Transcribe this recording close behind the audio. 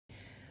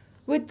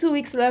With 2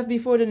 weeks left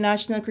before the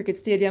National Cricket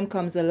Stadium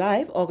comes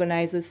alive,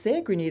 organisers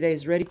say Grenada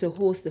is ready to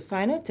host the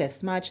final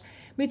test match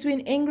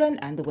between England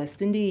and the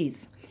West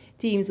Indies.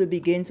 Teams will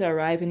begin to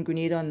arrive in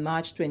Grenada on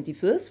March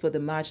 21st for the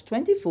March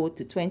 24th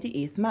to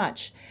 28th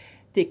match.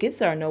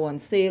 Tickets are now on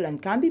sale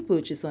and can be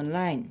purchased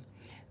online.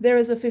 There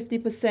is a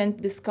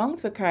 50%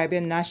 discount for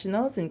Caribbean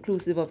nationals,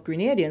 inclusive of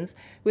Grenadians,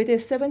 with a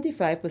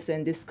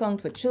 75%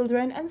 discount for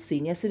children and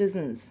senior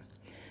citizens.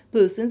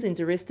 Persons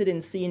interested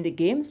in seeing the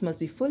games must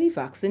be fully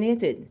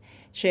vaccinated.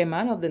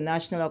 Chairman of the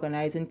National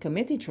Organizing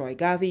Committee, Troy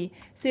Garvey,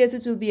 says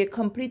it will be a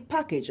complete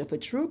package of a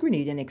true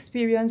Grenadian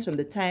experience from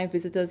the time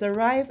visitors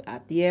arrive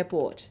at the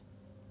airport.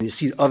 You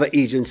see other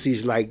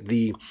agencies like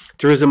the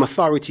Tourism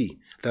Authority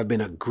that have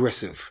been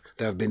aggressive,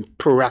 that have been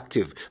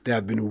proactive, they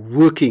have been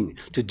working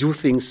to do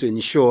things to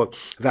ensure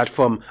that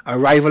from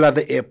arrival at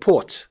the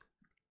airport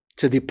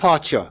to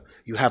departure,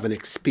 you have an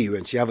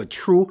experience. You have a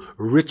true,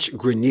 rich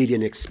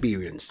Grenadian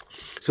experience.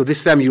 So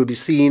this time you'll be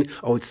seeing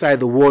outside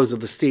the walls of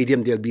the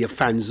stadium, there'll be a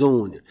fan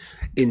zone.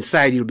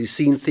 Inside you'll be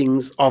seeing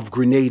things of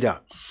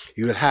Grenada.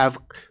 You'll have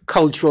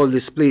cultural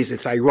displays.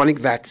 It's ironic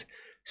that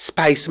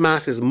Spice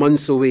Mass is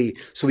months away.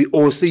 So we're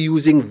also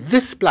using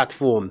this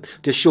platform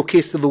to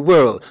showcase to the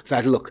world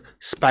that, look,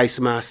 Spice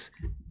Mass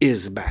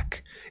is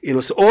back.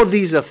 So all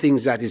these are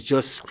things that is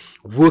just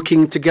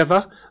working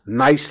together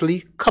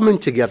nicely, coming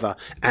together,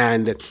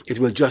 and it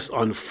will just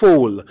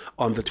unfold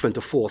on the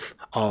 24th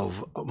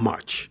of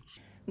March.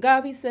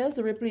 Garvey says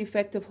the ripple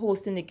effect of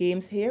hosting the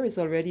games here is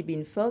already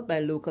being felt by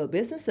local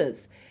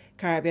businesses.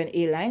 Caribbean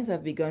Airlines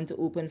have begun to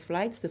open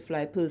flights to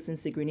fly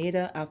persons to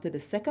Grenada after the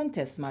second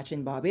test match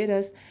in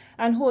Barbados,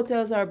 and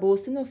hotels are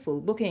boasting of full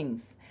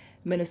bookings.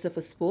 Minister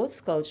for Sports,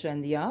 Culture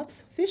and the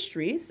Arts,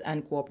 Fisheries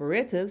and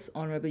Cooperatives,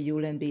 Honorable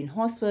Yulin Bain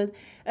Horsford,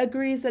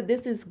 agrees that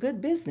this is good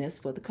business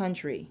for the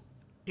country.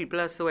 People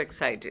are so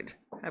excited.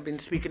 I've been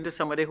speaking to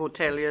some of the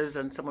hoteliers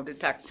and some of the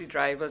taxi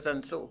drivers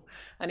and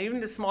even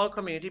the small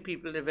community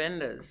people, the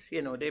vendors,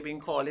 they've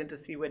been calling to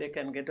see where they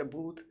can get a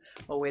booth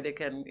or where they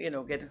can,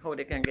 how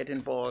they can get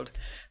involved.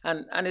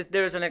 And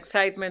there's an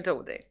excitement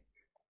out there.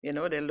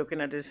 They're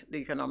looking at the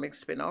economic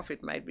spin-off.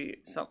 It might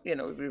be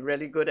it'll be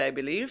really good, I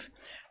believe.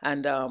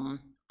 And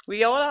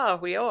we all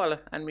are,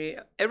 and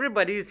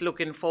everybody is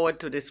looking forward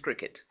to this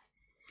cricket.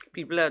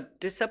 People are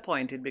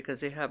disappointed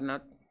because they have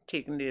not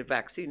taken the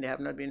vaccine, they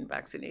have not been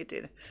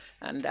vaccinated.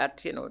 And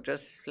that,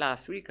 just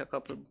last week, a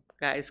couple of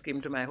guys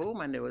came to my home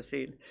and they were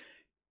saying,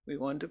 we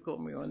want to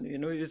come, you're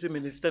the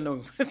minister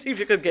now, see if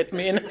you could get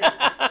me in.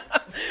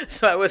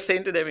 So I was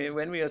saying to them,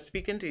 when we are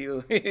speaking to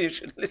you, you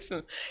should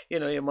listen,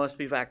 you must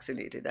be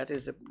vaccinated. That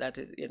is,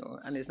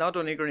 and it's not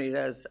only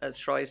Grenada, as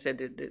Troy said,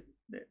 the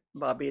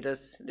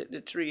Barbados,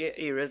 the three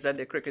areas that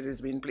the cricket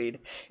is being played,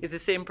 it's the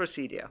same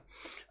procedure.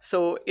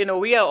 So,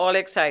 we are all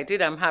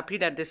excited. I'm happy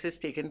that this is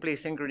taking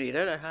place in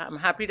Grenada. I'm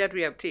happy that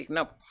we have taken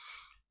up,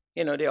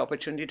 the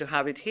opportunity to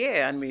have it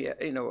here, and we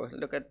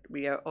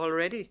are all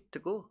ready to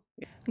go.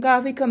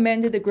 Garvey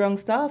commended the ground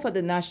staff at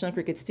the National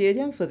Cricket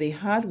Stadium for their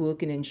hard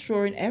work in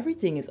ensuring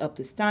everything is up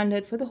to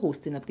standard for the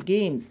hosting of the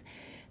games.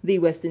 The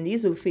West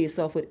Indies will face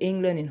off with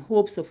England in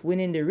hopes of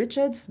winning the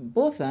Richards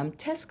Botham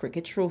Test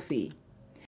Cricket Trophy.